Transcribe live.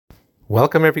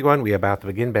Welcome everyone. We are about to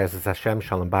begin Be'ezus Hashem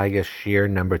Shalom Bayis Shir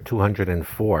number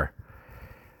 204.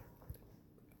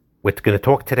 We're going to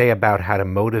talk today about how to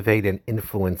motivate and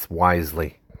influence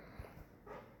wisely,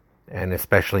 and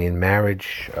especially in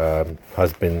marriage,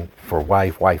 husband for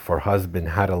wife, wife for husband,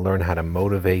 how to learn how to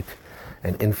motivate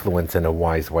and influence in a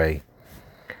wise way.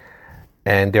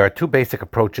 And there are two basic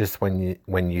approaches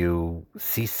when you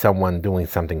see someone doing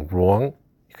something wrong.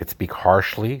 You could speak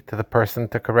harshly to the person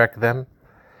to correct them.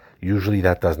 Usually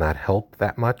that does not help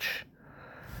that much,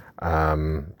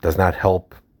 does not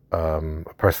help a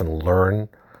person learn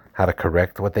how to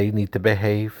correct what they need to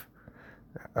behave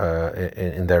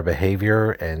in their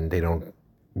behavior, and they don't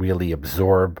really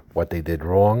absorb what they did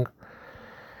wrong.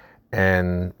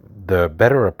 And the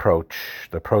better approach,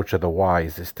 the approach of the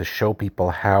wise, is to show people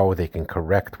how they can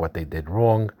correct what they did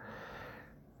wrong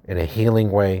in a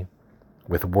healing way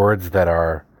with words that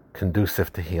are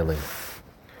conducive to healing.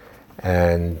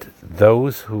 And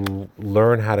those who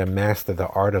learn how to master the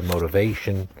art of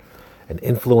motivation and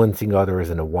influencing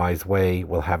others in a wise way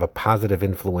will have a positive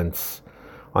influence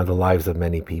on the lives of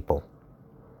many people.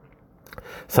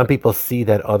 Some people see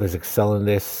that others excel in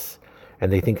this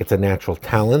and they think it's a natural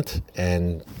talent,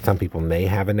 and some people may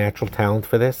have a natural talent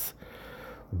for this,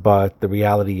 but the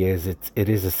reality is it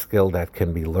is a skill that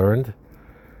can be learned.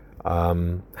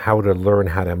 How to learn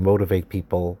how to motivate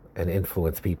people and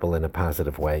influence people in a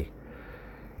positive way.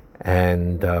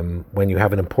 And when you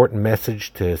have an important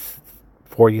message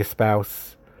for your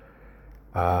spouse,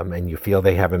 and you feel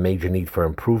they have a major need for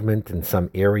improvement in some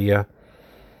area,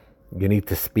 you need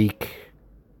to speak.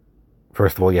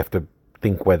 First of all, you have to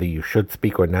think whether you should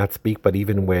speak or not speak, but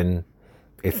even when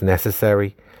it's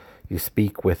necessary, you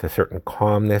speak with a certain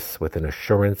calmness, with an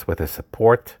assurance, with a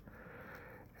support,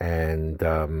 and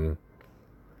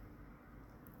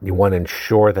you want to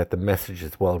ensure that the message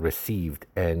is well received.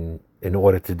 And in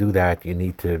order to do that, you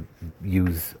need to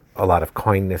use a lot of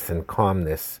kindness and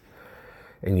calmness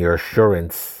in your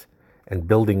assurance and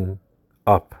building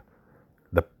up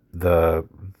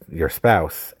your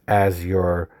spouse as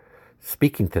you're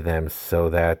speaking to them, so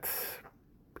that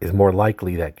is more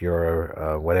likely that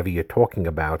your whatever you're talking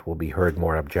about will be heard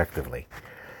more objectively.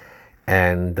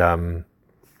 And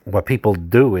what people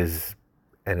do is,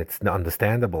 and it's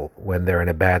understandable, when they're in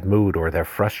a bad mood or they're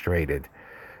frustrated,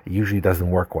 it usually doesn't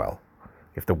work well.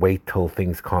 You have to wait till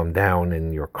things calm down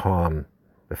and you're calm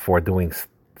before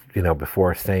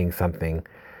before saying something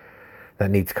that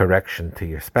needs correction to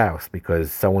your spouse.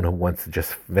 Because someone who wants to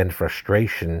just vent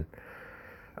frustration,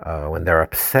 when they're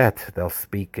upset, they'll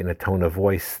speak in a tone of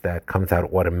voice that comes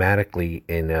out automatically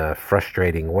in a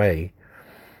frustrating way,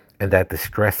 and that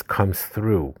distress comes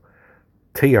through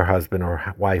to your husband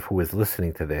or wife who is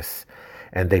listening to this,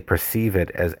 and they perceive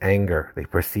it as anger, they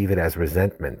perceive it as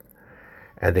resentment,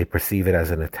 and they perceive it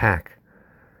as an attack.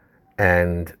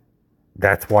 And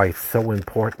that's why it's so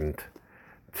important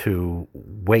to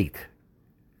wait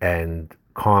and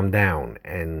calm down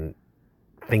and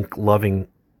think loving,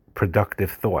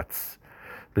 productive thoughts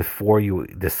before you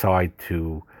decide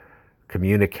to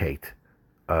communicate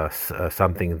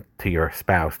something to your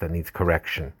spouse that needs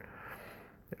correction,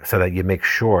 so that you make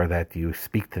sure that you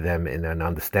speak to them in an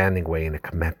understanding way, in a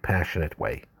compassionate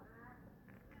way.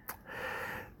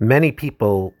 Many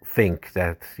people think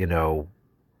that, to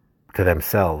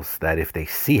themselves, that if they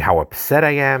see how upset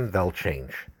I am, they'll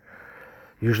change.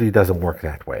 Usually it doesn't work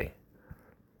that way.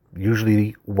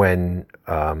 Usually when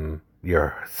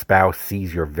your spouse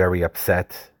sees you're very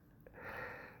upset,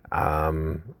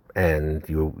 and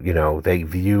they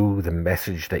view the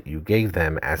message that you gave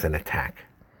them as an attack.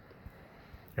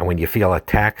 And when you feel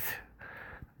attacked,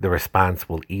 the response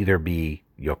will either be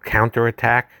you'll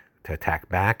counterattack, to attack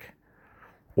back,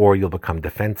 or you'll become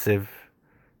defensive.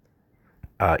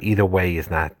 Either way is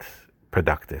not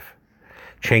productive.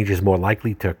 Change is more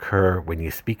likely to occur when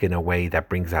you speak in a way that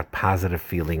brings out positive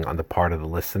feeling on the part of the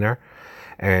listener.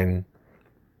 And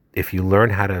if you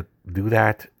learn how to do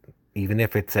that, even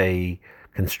if it's a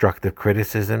constructive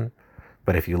criticism,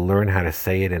 but if you learn how to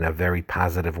say it in a very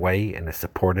positive way, in a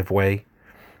supportive way,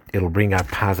 it'll bring out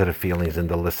positive feelings in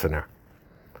the listener.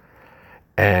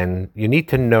 And you need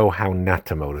to know how not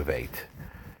to motivate.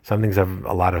 Some things have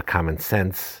a lot of common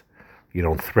sense. You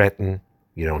don't threaten,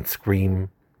 you don't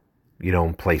scream, you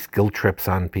don't place guilt trips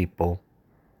on people,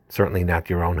 certainly not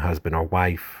your own husband or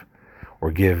wife,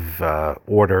 or give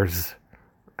orders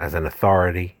as an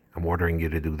authority. I'm ordering you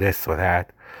to do this or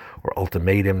that, or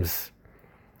ultimatums.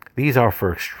 These are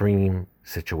for extreme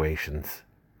situations,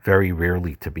 very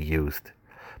rarely to be used.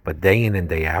 But day in and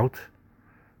day out,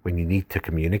 when you need to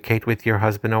communicate with your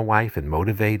husband or wife and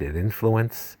motivate and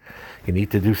influence, you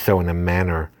need to do so in a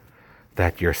manner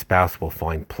that your spouse will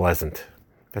find pleasant.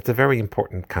 That's a very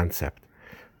important concept.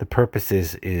 The purpose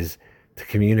is to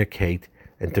communicate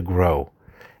and to grow.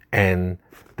 And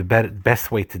the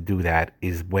best way to do that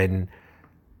is when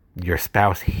your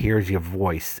spouse hears your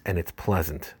voice and it's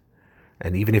pleasant.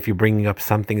 And even if you're bringing up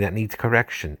something that needs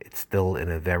correction, it's still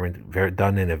in a very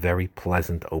done in a very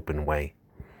pleasant, open way.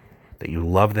 That you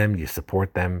love them, you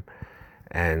support them,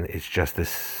 and it's just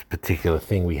this particular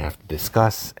thing we have to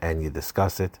discuss, and you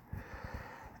discuss it,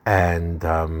 and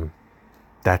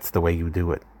that's the way you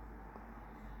do it.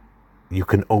 You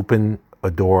can open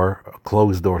a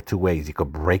closed door, two ways. You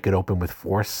could break it open with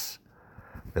force.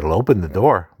 It'll open the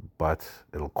door, but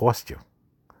it'll cost you.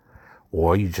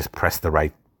 Or you just press the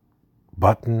right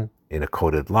button in a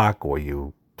coded lock, or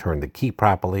you turn the key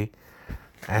properly,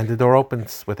 and the door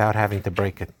opens without having to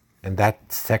break it. And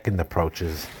that second approach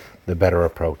is the better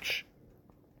approach.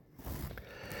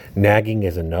 Nagging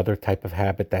is another type of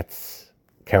habit that's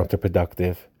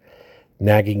counterproductive.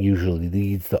 Nagging usually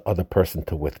leads the other person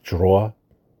to withdraw.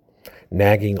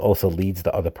 Nagging also leads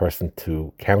the other person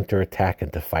to counterattack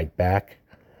and to fight back.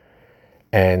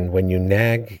 And when you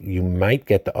nag, you might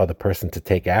get the other person to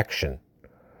take action.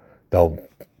 They'll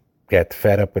get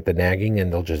fed up with the nagging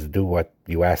and they'll just do what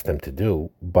you ask them to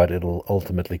do, but it'll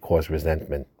ultimately cause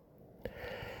resentment.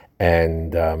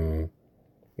 And,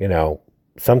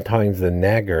 sometimes the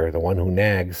nagger, the one who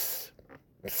nags,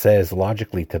 says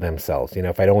logically to themselves,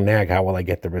 if I don't nag, how will I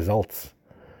get the results?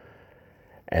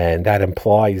 And that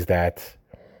implies that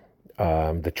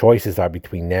the choices are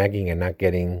between nagging and not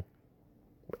getting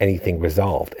anything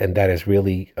resolved. And that is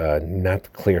really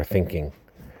not clear thinking.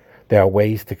 There are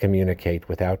ways to communicate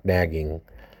without nagging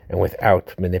and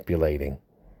without manipulating.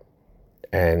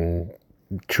 And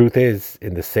truth is,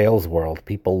 in the sales world,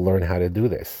 people learn how to do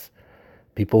this.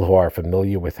 People who are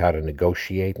familiar with how to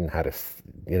negotiate and how to,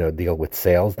 deal with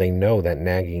sales, they know that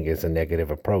nagging is a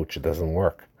negative approach. It doesn't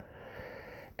work.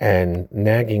 And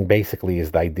nagging basically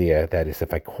is the idea that is,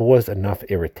 if I cause enough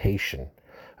irritation,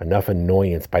 enough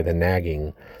annoyance by the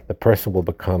nagging, the person will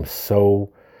become so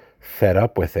fed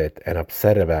up with it and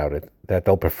upset about it that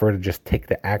they'll prefer to just take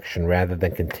the action rather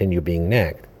than continue being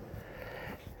nagged.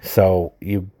 So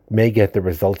you may get the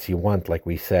results you want, like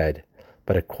we said,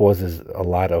 but it causes a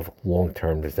lot of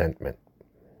long-term resentment.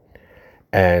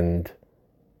 And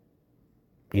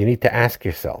you need to ask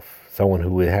yourself, someone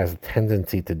who has a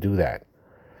tendency to do that,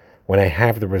 when I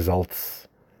have the results,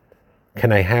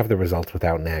 can I have the results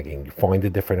without nagging? Find a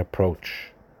different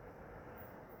approach.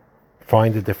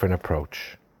 Find a different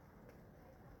approach.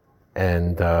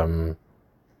 And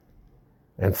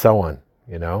so on,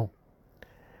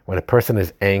 When a person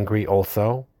is angry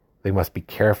also, they must be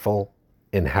careful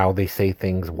in how they say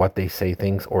things, what they say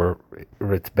things, or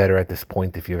it's better at this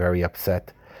point, if you're very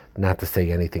upset, not to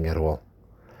say anything at all.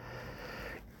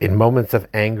 In moments of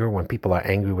anger, when people are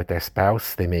angry with their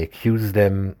spouse, they may accuse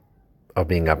them of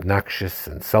being obnoxious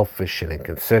and selfish and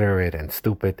inconsiderate and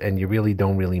stupid, and you really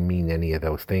don't mean any of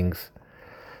those things.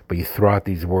 But you throw out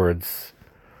these words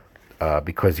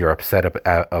because you're upset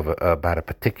about a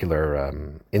particular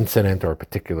incident or a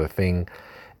particular thing.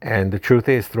 And the truth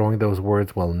is, throwing those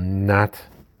words will not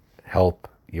help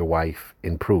your wife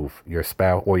improve, your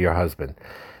spouse or your husband.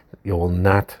 You will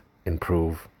not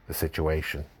improve the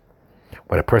situation.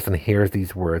 When a person hears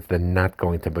these words, they're not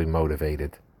going to be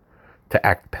motivated to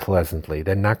act pleasantly.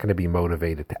 They're not going to be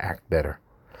motivated to act better.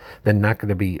 They're not going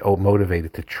to be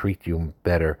motivated to treat you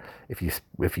better if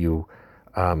you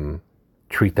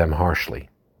treat them harshly.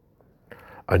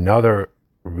 Another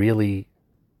really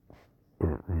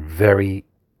very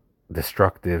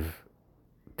destructive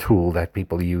tool that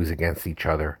people use against each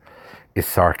other is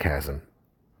sarcasm.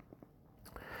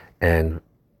 And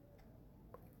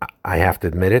I have to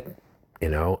admit it,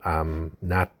 I'm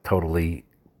not totally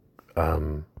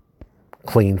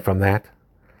clean from that.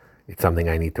 It's something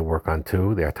I need to work on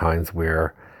too. There are times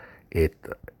where it's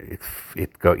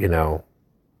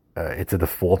a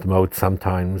default mode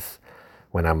sometimes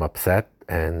when I'm upset,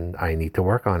 and I need to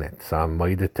work on it. So I'm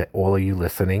moided to all of you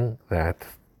listening that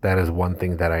is one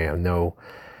thing that I know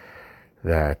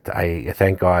that I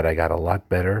thank God I got a lot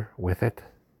better with it,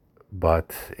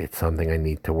 but it's something I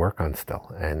need to work on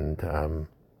still. And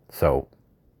so,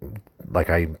 like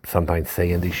I sometimes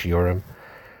say in these shiurim,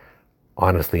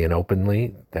 honestly and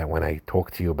openly, that when I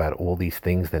talk to you about all these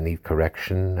things that need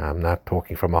correction, I'm not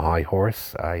talking from a high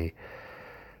horse. I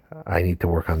need to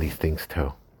work on these things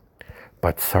too.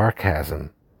 But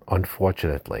sarcasm,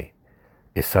 unfortunately,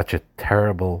 is such a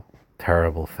terrible,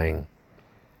 terrible thing.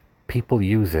 People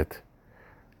use it,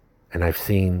 and I've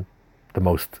seen the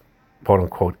most,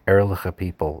 quote-unquote, ehrliche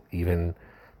people, even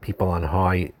people on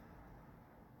high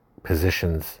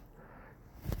positions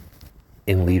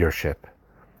in leadership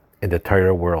in the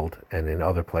Torah world and in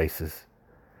other places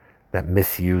that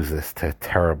misuse this to a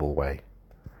terrible way.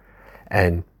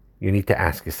 And you need to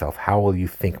ask yourself, how will you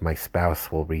think my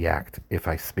spouse will react if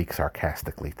I speak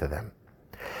sarcastically to them?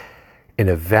 In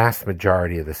a vast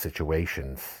majority of the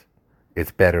situations,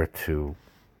 it's better to,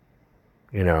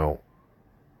 to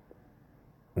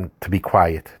be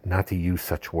quiet, not to use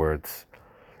such words.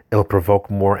 It'll provoke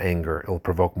more anger. It'll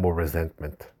provoke more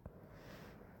resentment.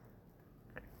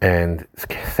 And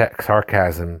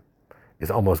sarcasm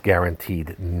is almost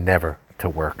guaranteed never to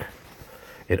work.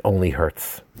 It only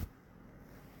hurts.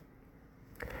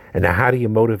 And now, how do you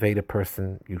motivate a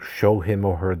person? You show him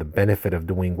or her the benefit of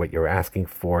doing what you're asking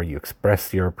for. You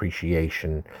express your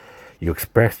appreciation. You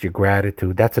express your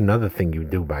gratitude. That's another thing you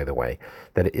do, by the way,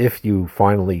 that if you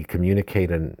finally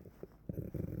communicate, and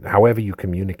however you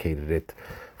communicated it,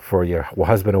 for your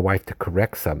husband or wife to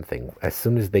correct something, as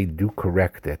soon as they do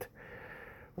correct it,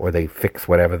 or they fix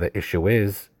whatever the issue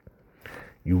is,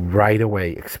 you right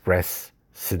away express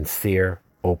sincere,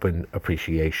 open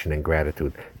appreciation and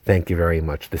gratitude. Thank you very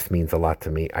much. This means a lot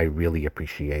to me. I really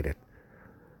appreciate it.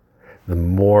 The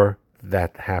more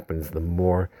that happens, the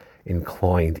more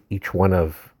inclined each one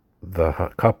of the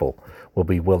couple will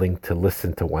be willing to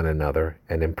listen to one another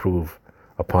and improve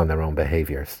upon their own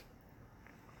behaviors.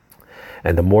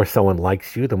 And the more someone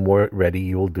likes you, the more ready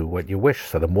you will do what you wish.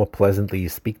 So the more pleasantly you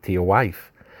speak to your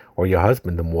wife or your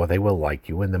husband, the more they will like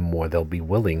you, and the more they'll be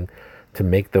willing to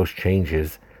make those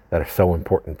changes that are so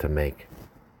important to make.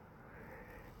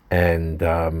 And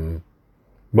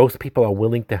most people are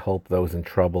willing to help those in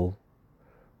trouble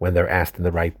when they're asked in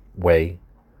the right way.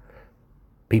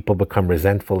 People become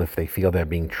resentful if they feel they're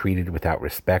being treated without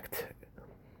respect.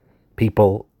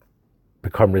 People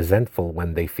become resentful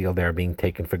when they feel they're being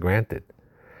taken for granted.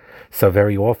 So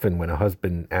very often when a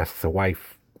husband asks a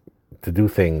wife to do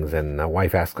things, and a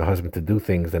wife asks a husband to do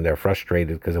things, and they're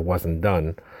frustrated because it wasn't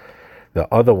done,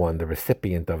 the other one, the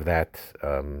recipient of that,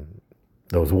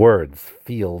 those words,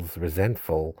 feels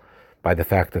resentful by the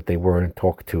fact that they weren't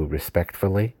talked to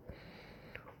respectfully,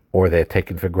 or they're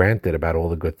taken for granted about all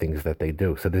the good things that they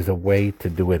do. So there's a way to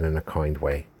do it in a kind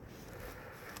way.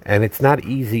 And it's not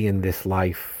easy in this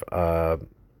life. There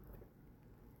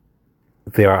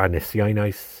are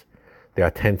nisyonos, there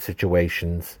are tense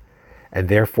situations, and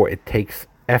therefore it takes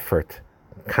effort,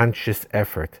 conscious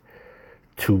effort,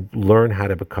 to learn how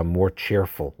to become more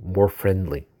cheerful, more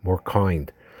friendly, more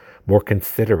kind, more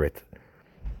considerate,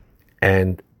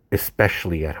 and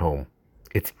especially at home.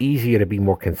 It's easier to be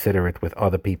more considerate with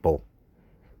other people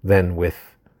than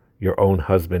with your own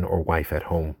husband or wife at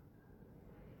home.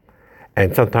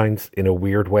 And sometimes, in a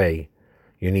weird way,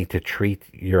 you need to treat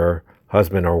your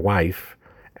husband or wife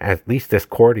at least as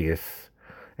courteous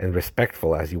and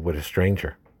respectful as you would a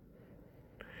stranger.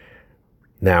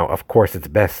 Now, of course, it's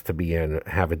best to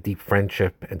have a deep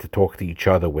friendship and to talk to each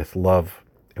other with love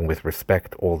and with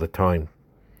respect all the time.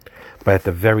 But at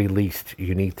the very least,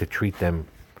 you need to treat them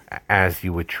as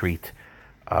you would treat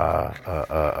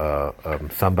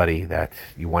somebody that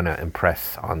you want to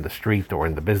impress on the street or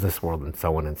in the business world, and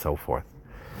so on and so forth.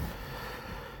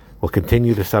 We'll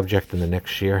continue the subject in the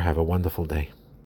next year. Have a wonderful day.